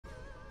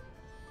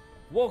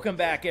Welcome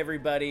back,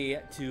 everybody,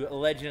 to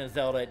Legend of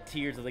Zelda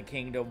Tears of the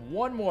Kingdom.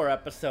 One more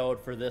episode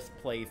for this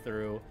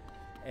playthrough,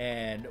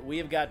 and we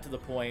have got to the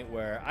point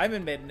where I'm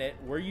admitting it,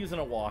 we're using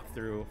a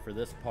walkthrough for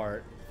this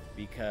part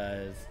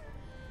because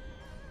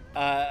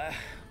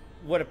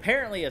what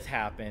apparently has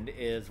happened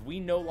is we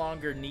no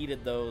longer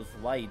needed those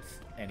lights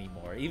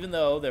anymore, even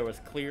though there was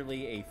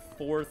clearly a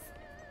fourth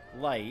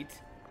light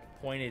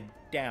pointed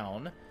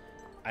down.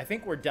 I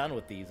think we're done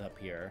with these up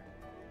here.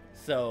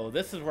 So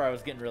this is where I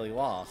was getting really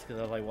lost, because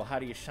I was like, well, how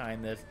do you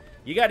shine this?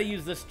 You got to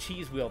use this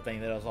cheese wheel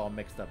thing that I was all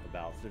mixed up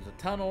about. So there's a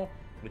tunnel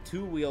with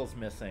 2 wheels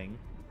missing,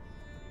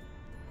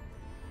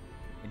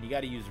 and you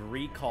got to use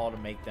recall to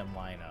make them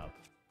line up.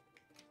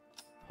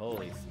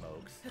 Holy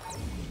smokes.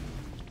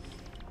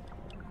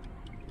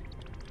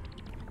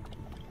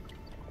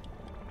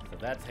 So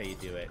that's how you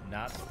do it,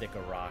 not stick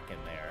a rock in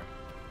there.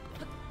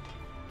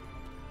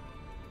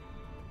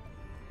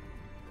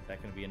 Is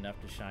that going to be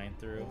enough to shine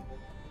through?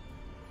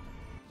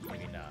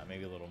 Maybe not,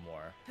 maybe a little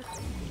more. And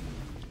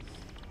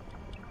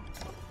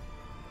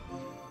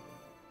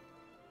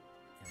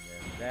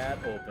then that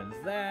opens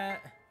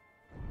that.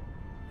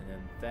 And then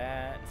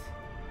that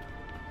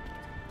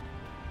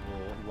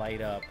will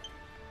light up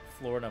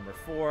floor number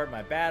 4.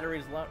 My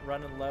battery's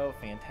running low,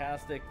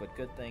 fantastic, but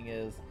good thing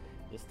is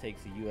this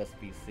takes a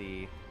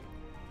USB-C.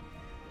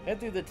 Head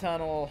through the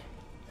tunnel.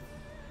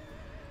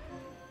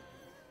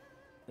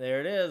 There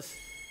it is.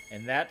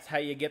 And that's how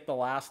you get the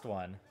last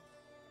one.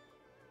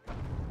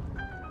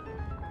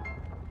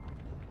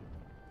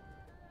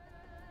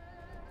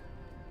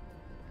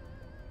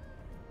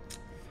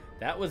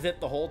 That was it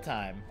the whole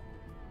time.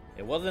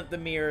 It wasn't the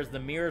mirrors. The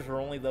mirrors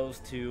were only those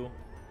 2.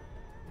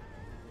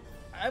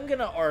 I'm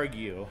gonna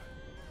argue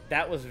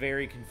that was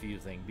very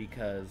confusing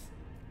because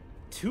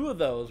 2 of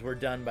those were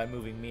done by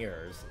moving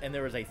mirrors, and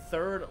there was a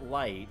third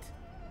light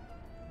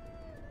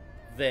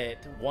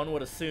that one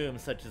would assume,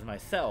 such as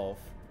myself,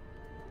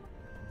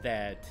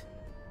 that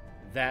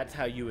that's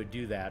how you would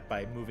do that,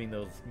 by moving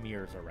those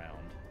mirrors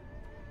around.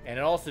 And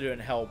it also didn't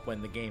help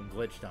when the game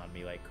glitched on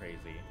me like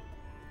crazy.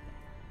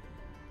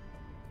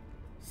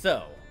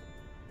 So,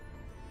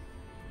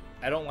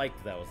 I don't like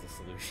that was the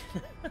solution.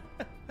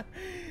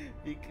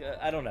 Because,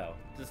 I don't know.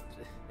 Just,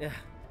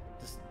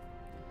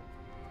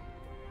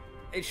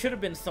 it should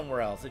have been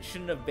somewhere else. It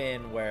shouldn't have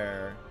been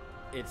where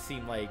it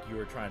seemed like you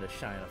were trying to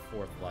shine a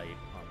 4th light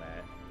on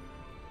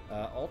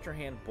that. Ultra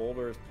hand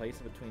boulders, place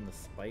it between the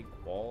spike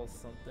walls,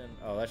 something.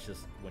 Oh, that's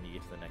just when you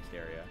get to the next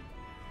area.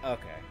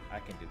 Okay, I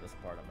can do this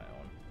part on my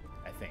own,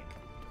 I think.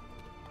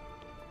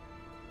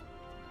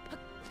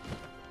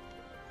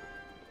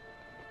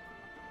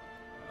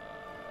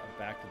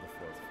 Back to the 4th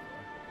floor.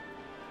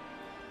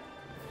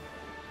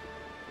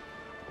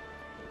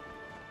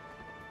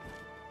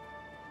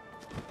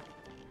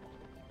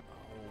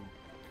 Oh,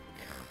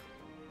 God.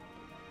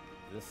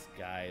 This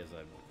guy is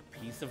a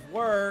piece of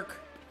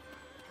work.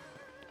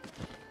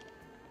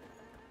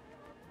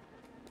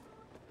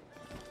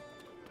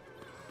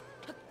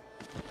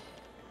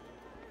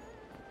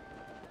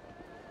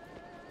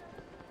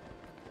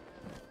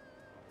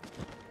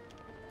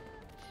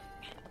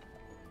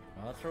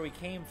 Well, that's where we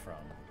came from.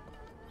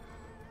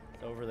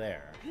 Over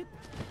there.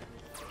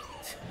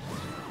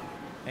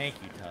 Thank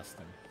you,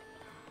 Tustin.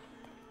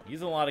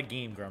 Using a lot of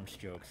Game Grumps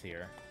jokes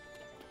here.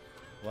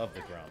 Love the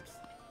Grumps.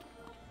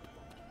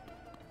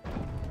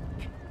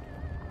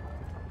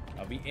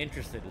 I'll be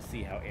interested to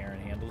see how Aaron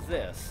handles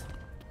this.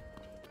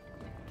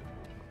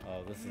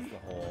 Oh, this is the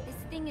whole... This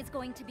thing is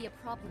going to be a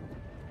problem.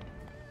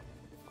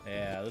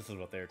 Yeah, this is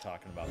what they were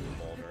talking about,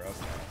 the boulder.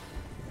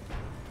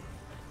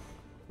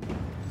 Okay.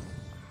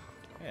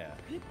 Yeah.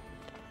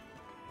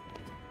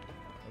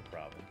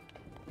 Problem.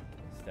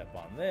 Step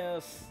on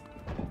this.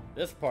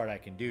 This part I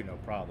can do no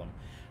problem.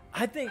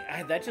 I think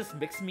that just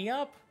mixed me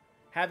up.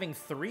 Having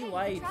 3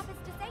 lights.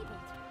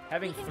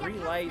 Having 3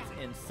 lights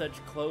in such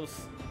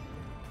close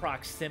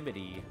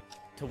proximity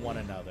to one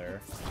another.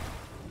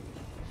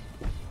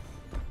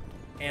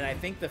 And I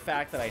think the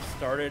fact that I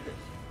started,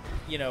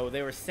 you know,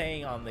 they were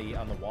saying on the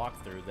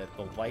walkthrough that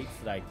the lights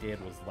that I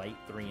did was light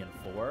 3 and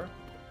 4.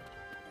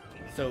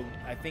 So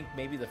I think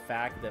maybe the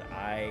fact that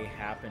I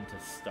happened to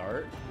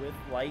start with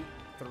light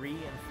 3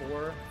 and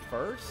 4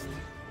 first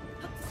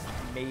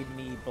made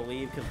me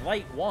believe, because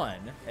light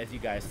 1, as you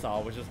guys saw,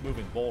 was just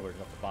moving boulders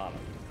up the bottom.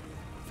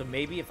 So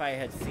maybe if I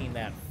had seen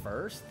that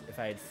first, if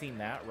I had seen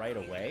that right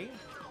away,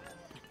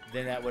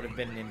 then that would have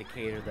been an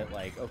indicator that,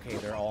 like, okay,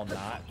 they're all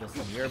not just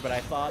a mirror. But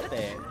I thought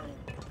that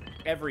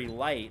every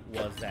light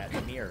was that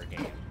mirror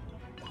game.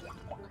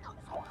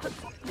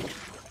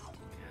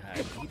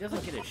 God, he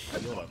doesn't get his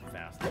shield up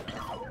fast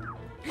enough.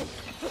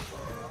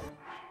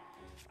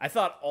 I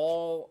thought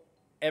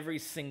every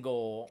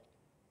single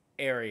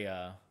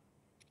area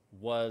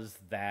was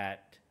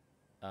that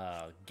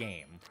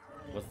game,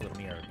 was the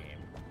mirror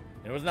game.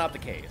 And it was not the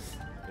case.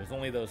 It was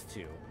only those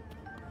 2.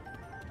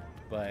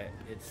 But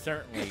it's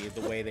certainly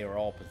the way they were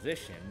all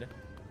positioned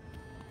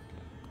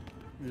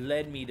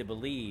led me to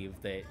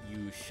believe that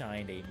you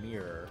shined a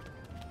mirror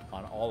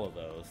on all of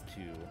those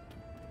to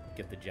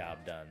get the job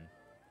done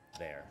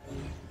There.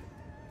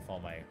 If all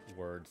my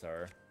words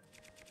are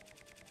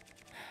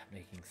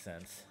making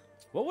sense.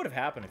 What would have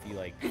happened if you,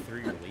 like,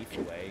 threw your leaf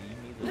away? You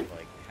needed,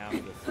 like, half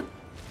this...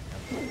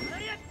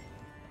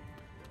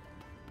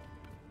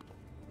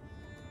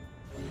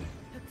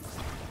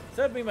 So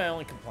that'd be my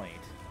only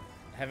complaint.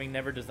 Having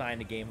never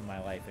designed a game in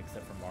my life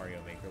except for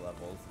Mario Maker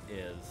levels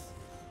is...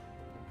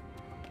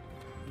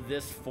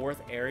 This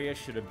fourth area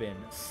should have been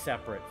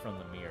separate from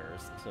the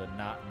mirrors to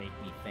not make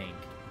me think...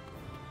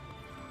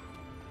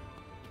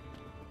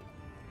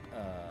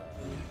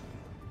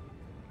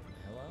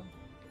 Hello?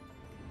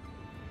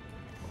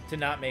 To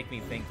not make me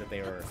think that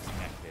they were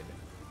connected.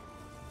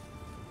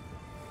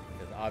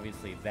 Because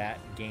obviously that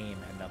game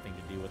had nothing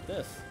to do with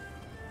this.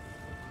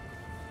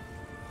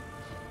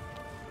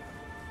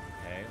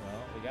 Okay,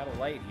 well, we got a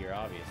light here,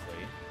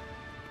 obviously.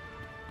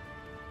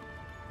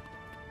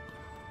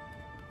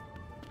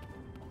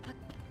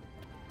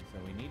 So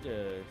we need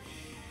to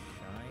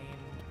shine...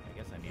 I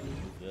guess I need to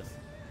move this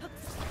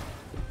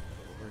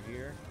over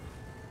here.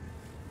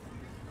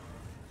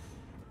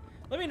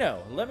 Let me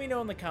know. Let me know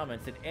in the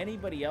comments. Did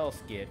anybody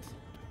else get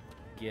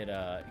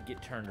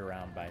turned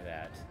around by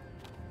that?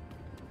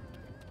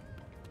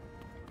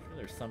 I'm sure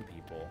there's some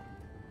people.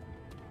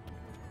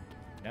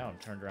 Now I'm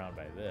turned around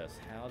by this.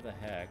 How the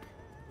heck?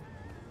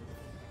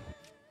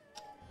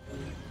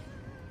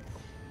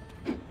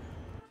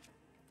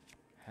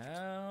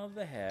 How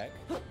the heck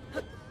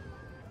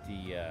do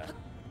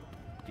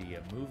you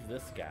move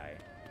this guy?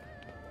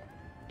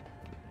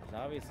 There's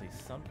obviously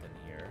something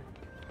here.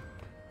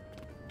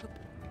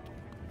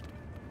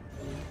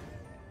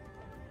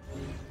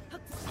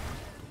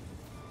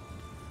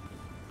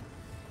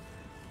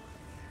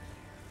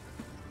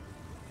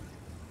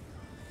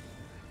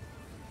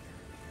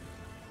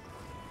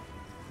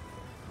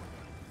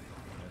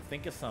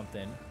 Think of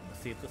something. I'm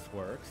gonna see if this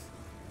works,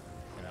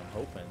 and I'm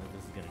hoping that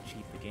this is gonna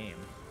cheat the game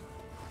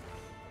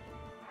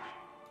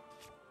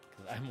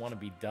because I want to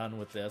be done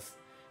with this.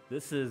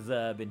 This has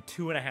been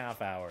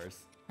 2.5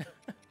 hours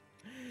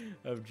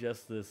of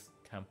just this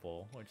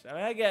temple, which I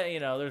mean, I get, you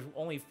know, there's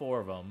only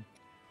 4 of them,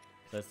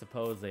 so I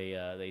suppose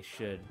they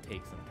should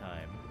take some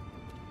time.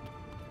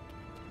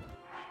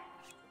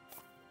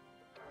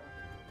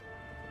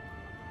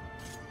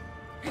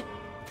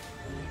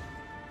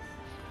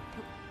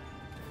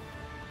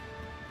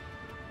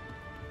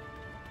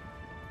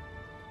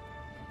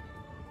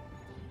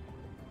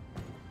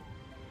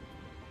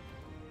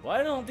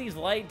 Why don't these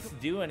lights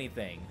do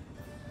anything?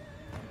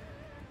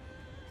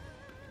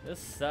 This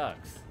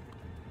sucks.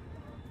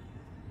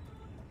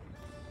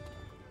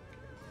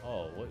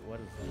 Oh, what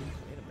is this?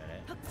 Wait a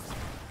minute.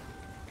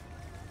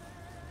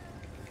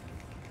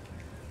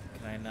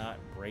 Can I not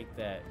break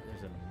that?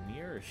 There's a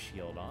mirror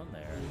shield on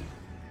there.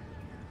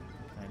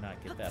 Can I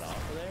not get that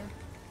off of there?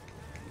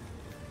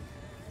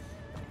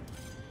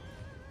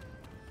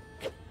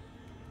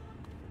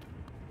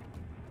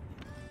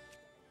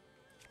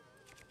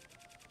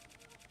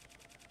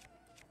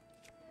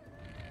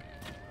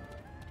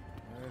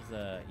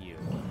 You.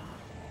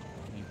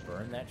 Can you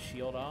burn that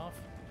shield off?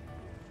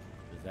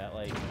 Is that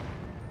like...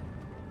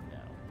 No.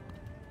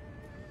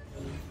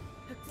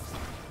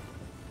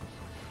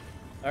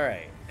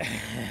 Alright.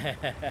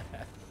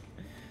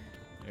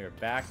 We're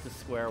back to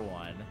square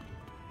one.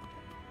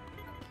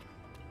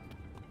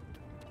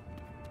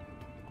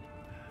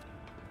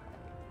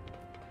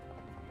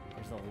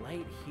 There's a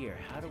light here.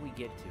 How do we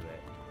get to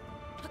it?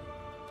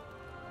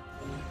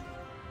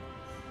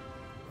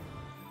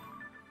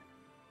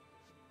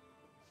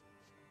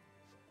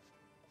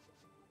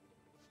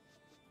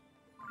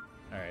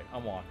 Alright,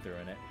 I'm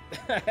walkthroughing it.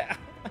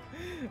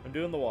 I'm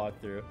doing the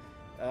walkthrough.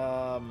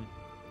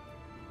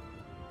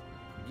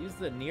 Use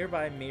the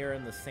nearby mirror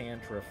in the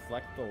sand to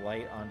reflect the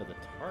light onto the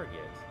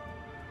target.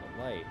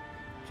 The light.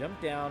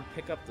 Jump down,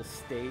 pick up the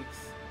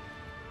stakes.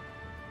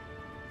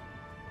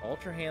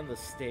 Ultra hand the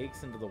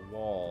stakes into the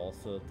wall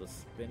so that the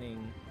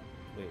spinning...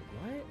 Wait,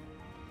 what?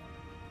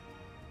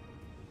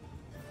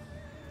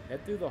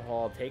 Head through the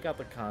hall, take out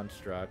the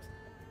constructs.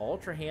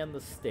 Ultra hand the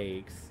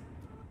stakes.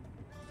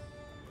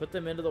 Put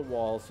them into the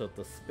wall so that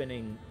the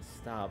spinning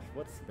stops.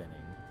 What's spinning?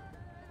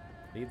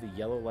 Leave the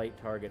yellow light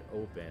target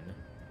open.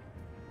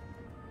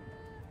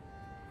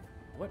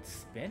 What's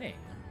spinning?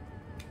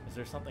 Is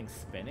there something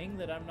spinning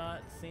that I'm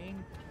not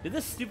seeing? Did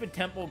this stupid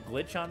temple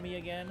glitch on me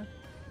again?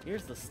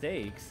 Here's the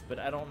stakes, but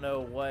I don't know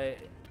what...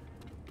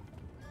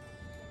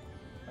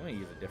 I'm gonna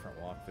use a different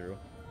walkthrough.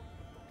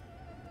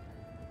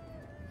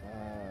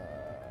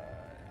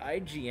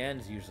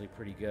 IGN's usually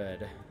pretty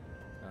good.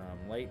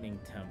 Lightning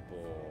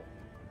Temple...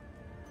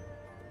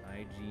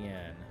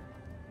 IGN.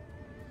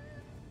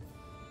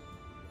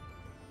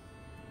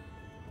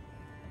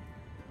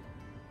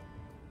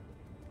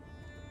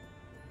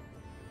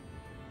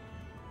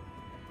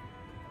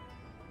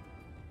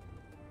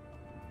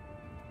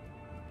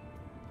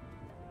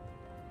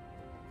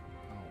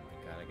 Oh my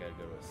god, I gotta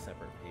go to a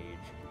separate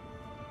page.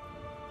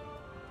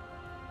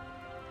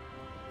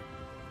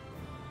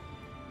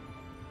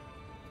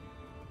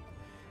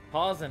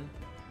 Pausing.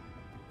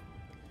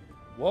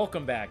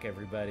 Welcome back,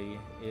 everybody.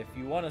 If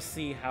you want to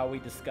see how we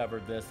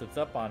discovered this, it's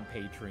up on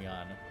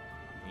Patreon.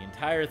 The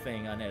entire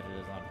thing unedited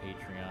is on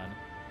Patreon.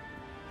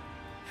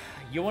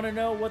 You want to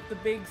know what the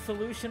big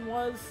solution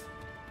was?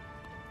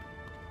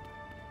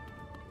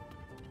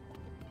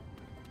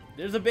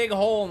 There's a big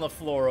hole in the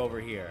floor over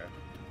here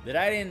that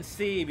I didn't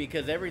see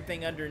because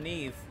everything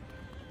underneath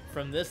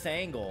from this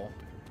angle,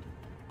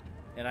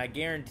 and I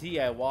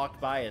guarantee I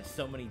walked by it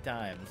so many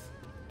times,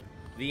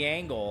 the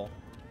angle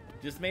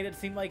just made it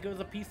seem like it was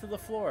a piece of the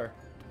floor.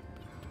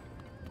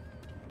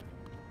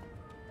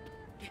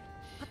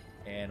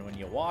 And when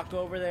you walk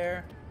over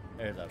there,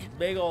 there's a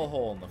big old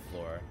hole in the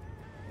floor.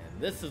 And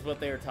this is what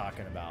they were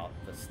talking about.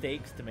 The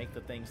stakes to make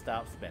the thing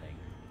stop spinning.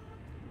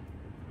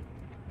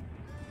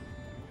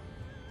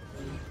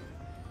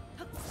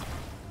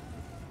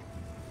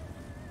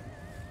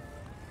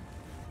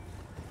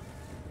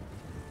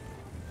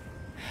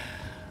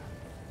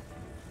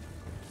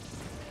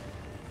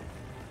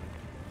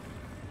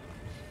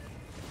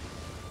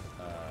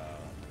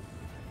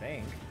 I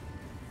think.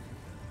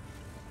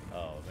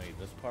 Oh, maybe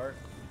this part?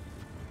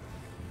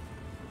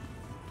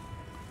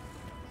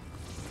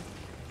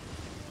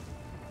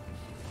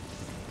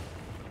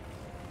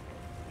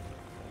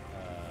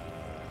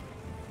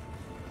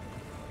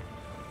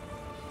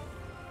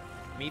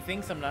 Me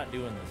thinks I'm not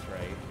doing this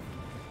right.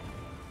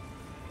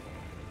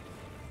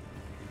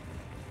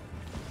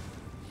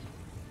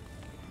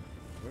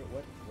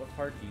 What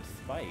part do you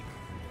spike?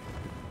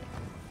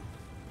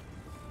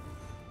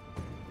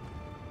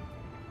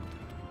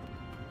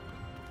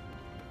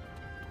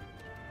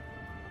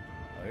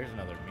 Oh, here's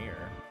another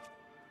mirror.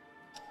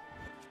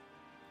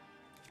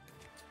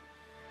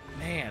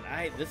 Man,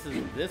 this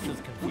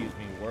has confused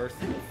me worse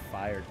than the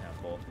fire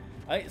temple.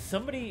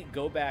 Somebody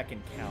go back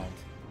and count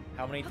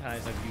how many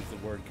times I've used the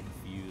word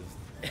confused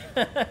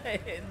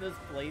in this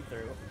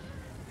playthrough.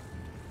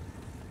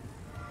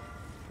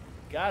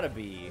 Gotta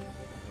be in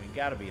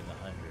the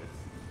hundreds.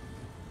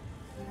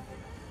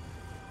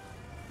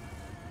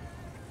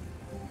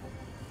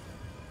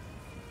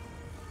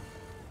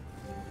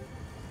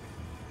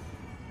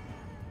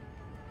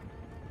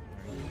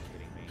 Are you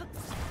kidding me?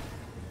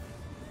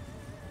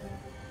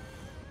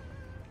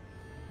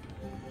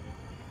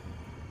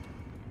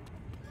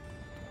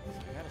 So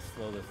I gotta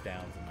slow this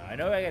down somehow. I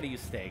know I gotta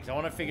use stakes. I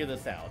want to figure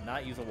this out,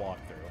 not use a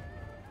walkthrough.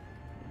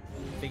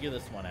 Figure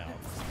this one out.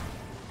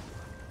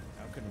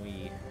 How can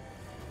we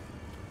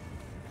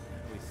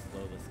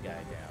slow this guy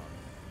down?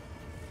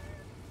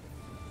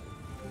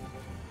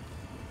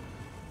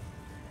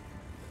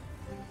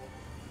 I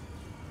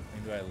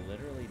mean, do I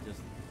literally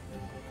just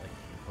like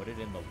put it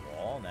in the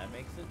wall and that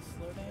makes it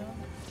slow down?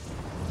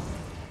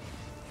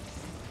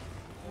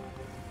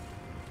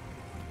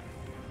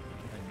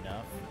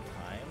 Enough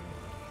time?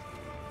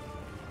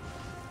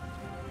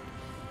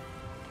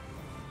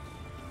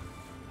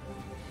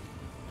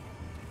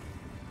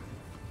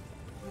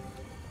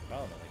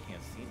 Problem is I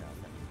can't see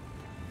nothing.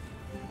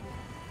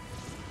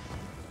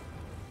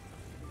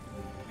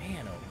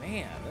 Man, oh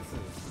man, this is...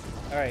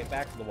 Alright,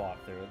 back to the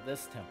walkthrough.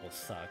 This temple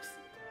sucks.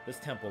 This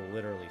temple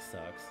literally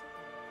sucks.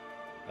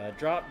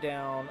 Drop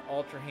down,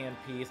 Ultra Hand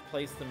piece,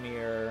 place the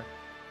mirror.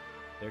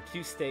 There are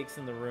 2 stakes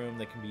in the room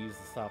that can be used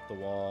to stop the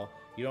wall.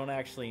 You don't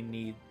actually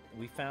need...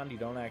 We found you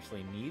don't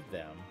actually need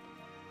them.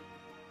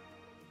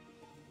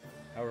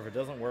 However, if it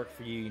doesn't work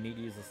for you, you need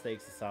to use the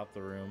stakes to stop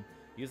the room.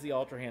 Use the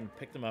Ultra Hand,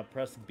 pick them up,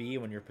 press B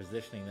when you're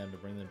positioning them to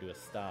bring them to a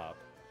stop.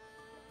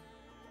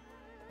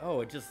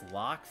 Oh, it just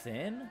locks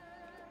in?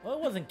 Well,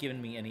 it wasn't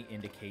giving me any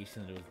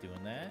indication that it was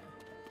doing that.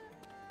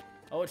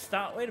 Oh, it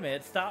stopped. Wait a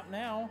minute, it stopped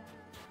now.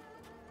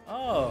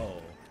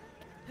 Oh.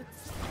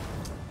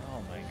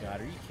 Oh my god,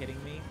 are you kidding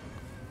me?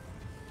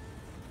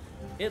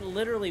 It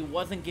literally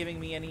wasn't giving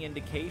me any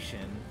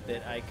indication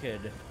that I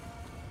could...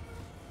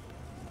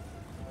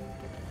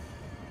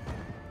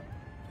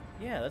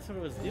 Yeah, that's what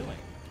it was doing.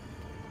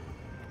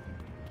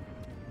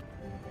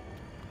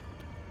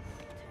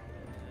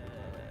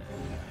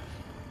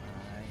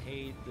 I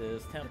hate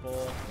this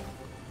temple.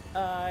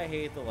 I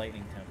hate the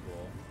lightning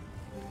temple.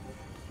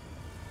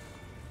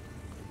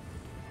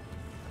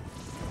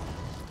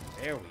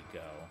 There we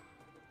go.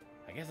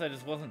 I guess I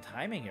just wasn't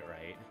timing it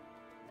right.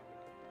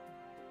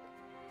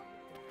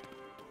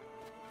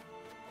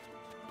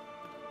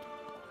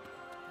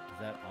 Is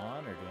that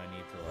on, or do I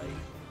need to, like...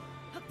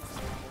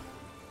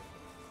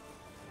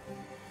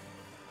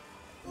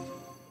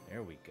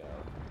 There we go.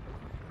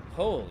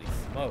 Holy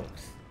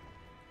smokes.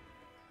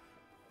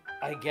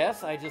 I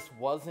guess I just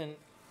wasn't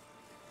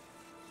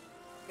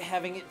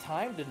having it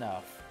timed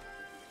enough.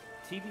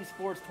 TV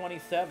Sports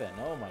 27.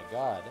 Oh my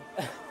god.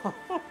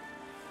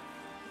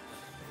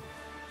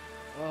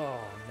 Oh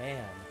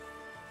man.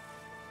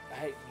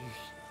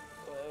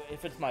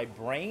 If it's my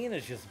brain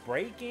is just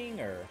breaking,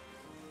 or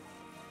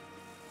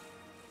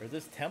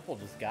this temple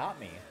just got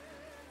me.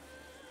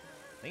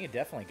 I think it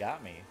definitely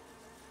got me.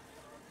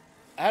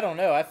 I don't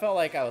know. I felt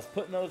like I was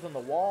putting those on the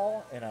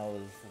wall and I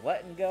was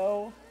letting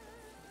go,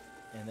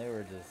 and they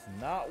were just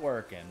not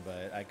working,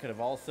 but I could have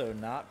also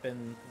not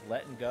been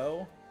letting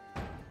go.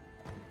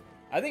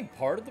 I think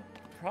part of the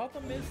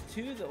problem is,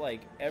 too, that,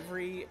 like,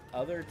 every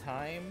other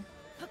time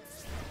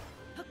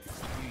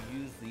you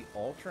use the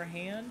Ultra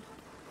Hand,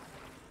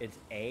 it's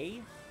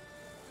A.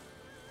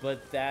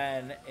 But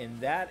then, in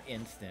that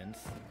instance,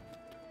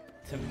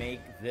 to make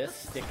this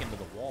stick into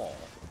the wall,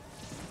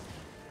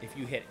 if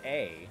you hit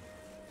A,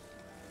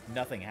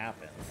 nothing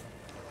happens.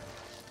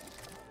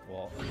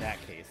 Well, in that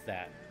case,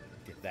 that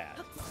did that.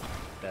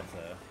 That's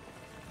a...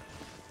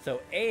 So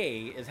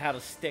A is how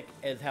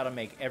to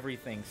make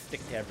everything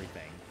stick to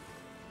everything.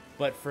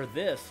 But for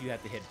this, you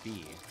have to hit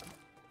B.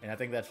 And I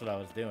think that's what I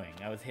was doing.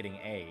 I was hitting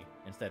A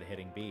instead of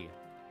hitting B.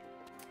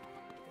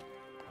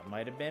 That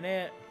might have been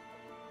it.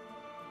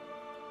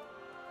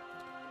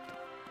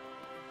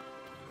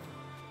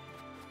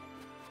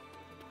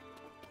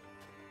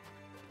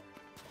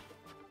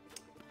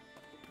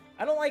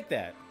 I don't like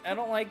that. I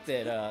don't like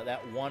that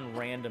that one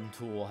random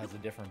tool has a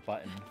different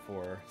button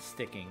for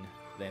sticking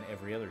than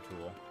every other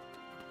tool.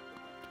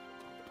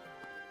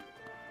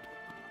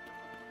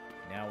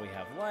 Now we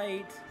have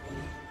light.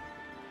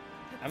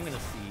 I'm gonna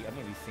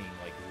be seeing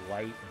like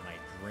light in my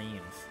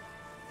dreams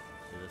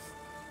for this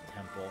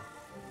temple.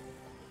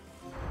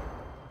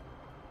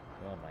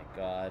 Oh my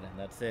god, and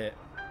that's it.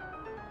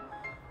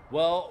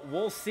 Well,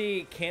 we'll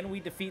see. Can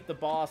we defeat the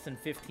boss in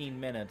 15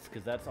 minutes?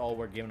 Because that's all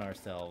we're giving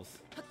ourselves.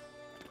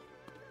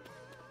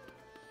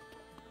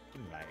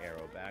 Give me my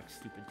arrow back,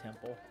 stupid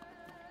temple.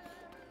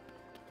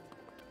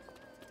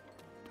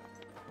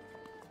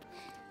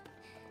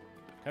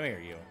 Come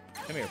here, you.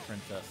 Come here,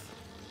 princess.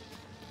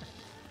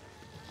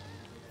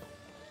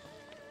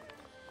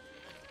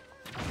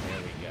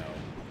 There we go.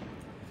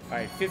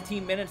 Alright,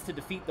 15 minutes to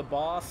defeat the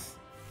boss.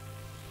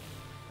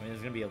 I mean,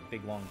 there's gonna be a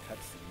big, long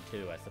cutscene,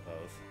 too, I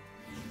suppose.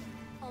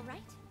 Alright,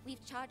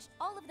 we've charged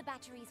all of the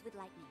batteries with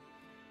lightning.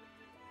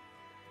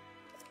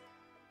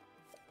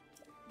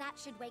 That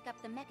should wake up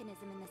the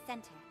mechanism in the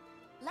center.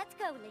 Let's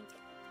go, Link.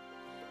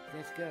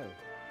 Let's go.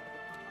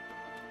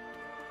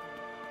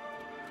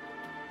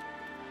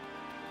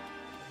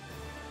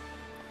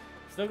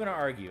 Still gonna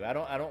argue. I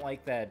don't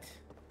like that.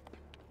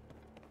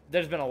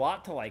 There's been a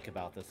lot to like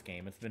about this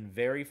game. It's been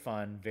very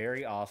fun,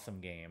 very awesome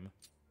game.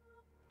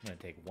 I'm gonna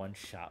take one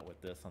shot with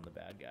this on the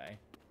bad guy.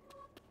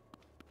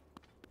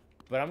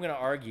 But I'm gonna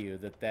argue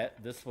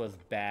that this was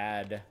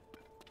bad.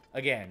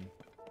 Again,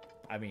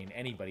 I mean,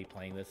 anybody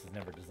playing this has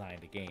never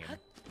designed a game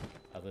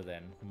other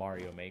than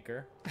Mario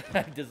Maker.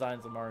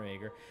 Designs of Mario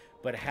Maker.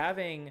 But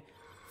having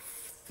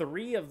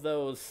 3 of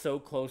those so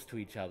close to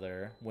each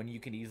other when you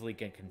can easily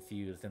get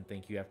confused and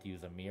think you have to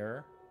use a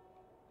mirror.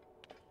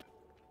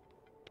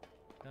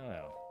 I don't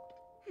know.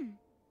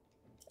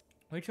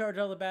 We charge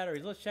all the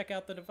batteries. Let's check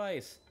out the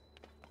device.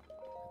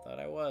 I thought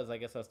I was. I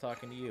guess I was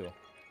talking to you.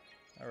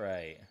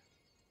 Alright.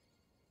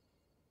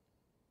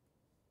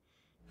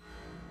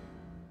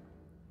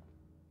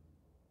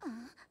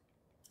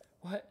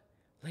 What?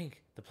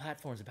 Link, the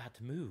platform's about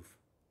to move.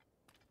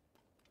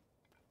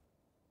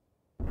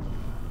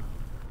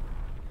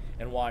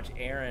 And watch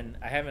Aaron.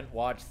 I haven't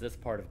watched this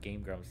part of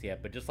Game Grumps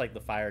yet, but just like the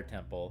Fire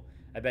Temple,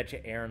 I bet you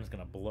Aaron's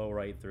gonna blow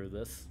right through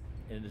this.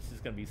 And it's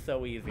just gonna be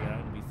so easy. And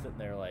I'm gonna be sitting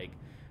there like,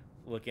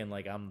 looking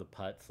like I'm the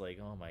putz, like,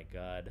 oh my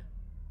god.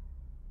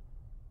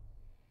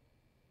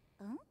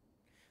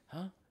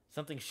 Huh?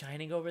 Something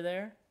shining over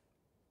there?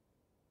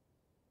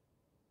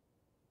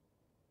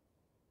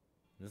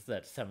 This is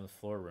that 7th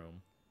floor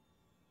room.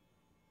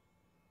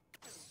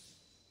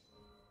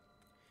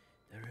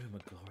 The room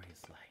of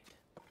glorious light.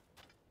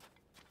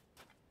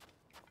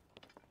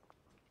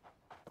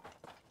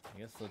 I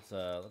guess let's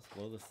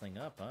blow this thing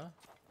up, huh?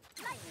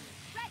 Lightning,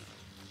 ready.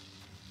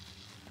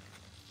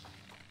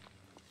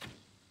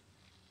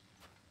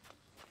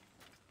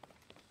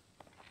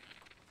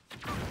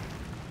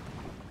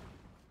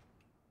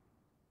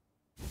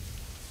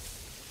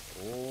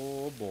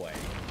 Oh boy.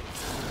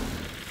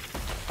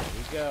 Here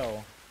we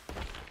go.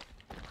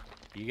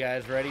 You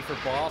guys ready for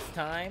boss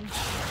time?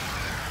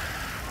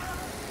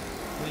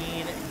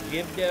 Queen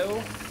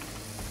Jibdo.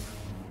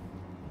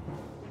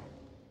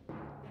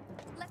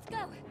 Let's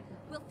go.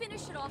 We'll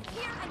finish it off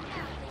here and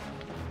now, Link.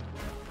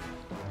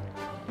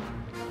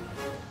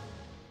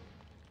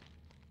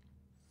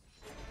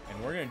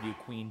 And we're gonna do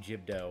Queen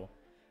Jibdo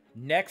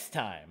next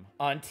time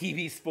on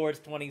TV Sports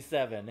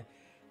 27.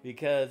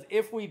 Because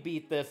if we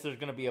beat this, there's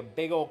going to be a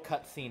big old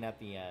cutscene at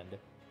the end.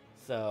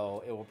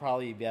 So it will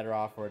probably be better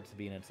off for it to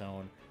be in its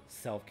own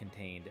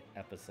self-contained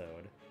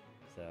episode.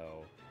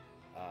 So,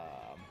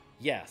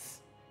 yes.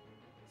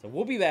 So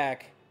we'll be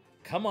back.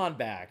 Come on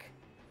back.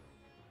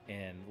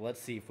 And let's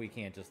see if we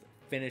can't just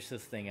finish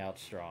this thing out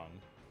strong.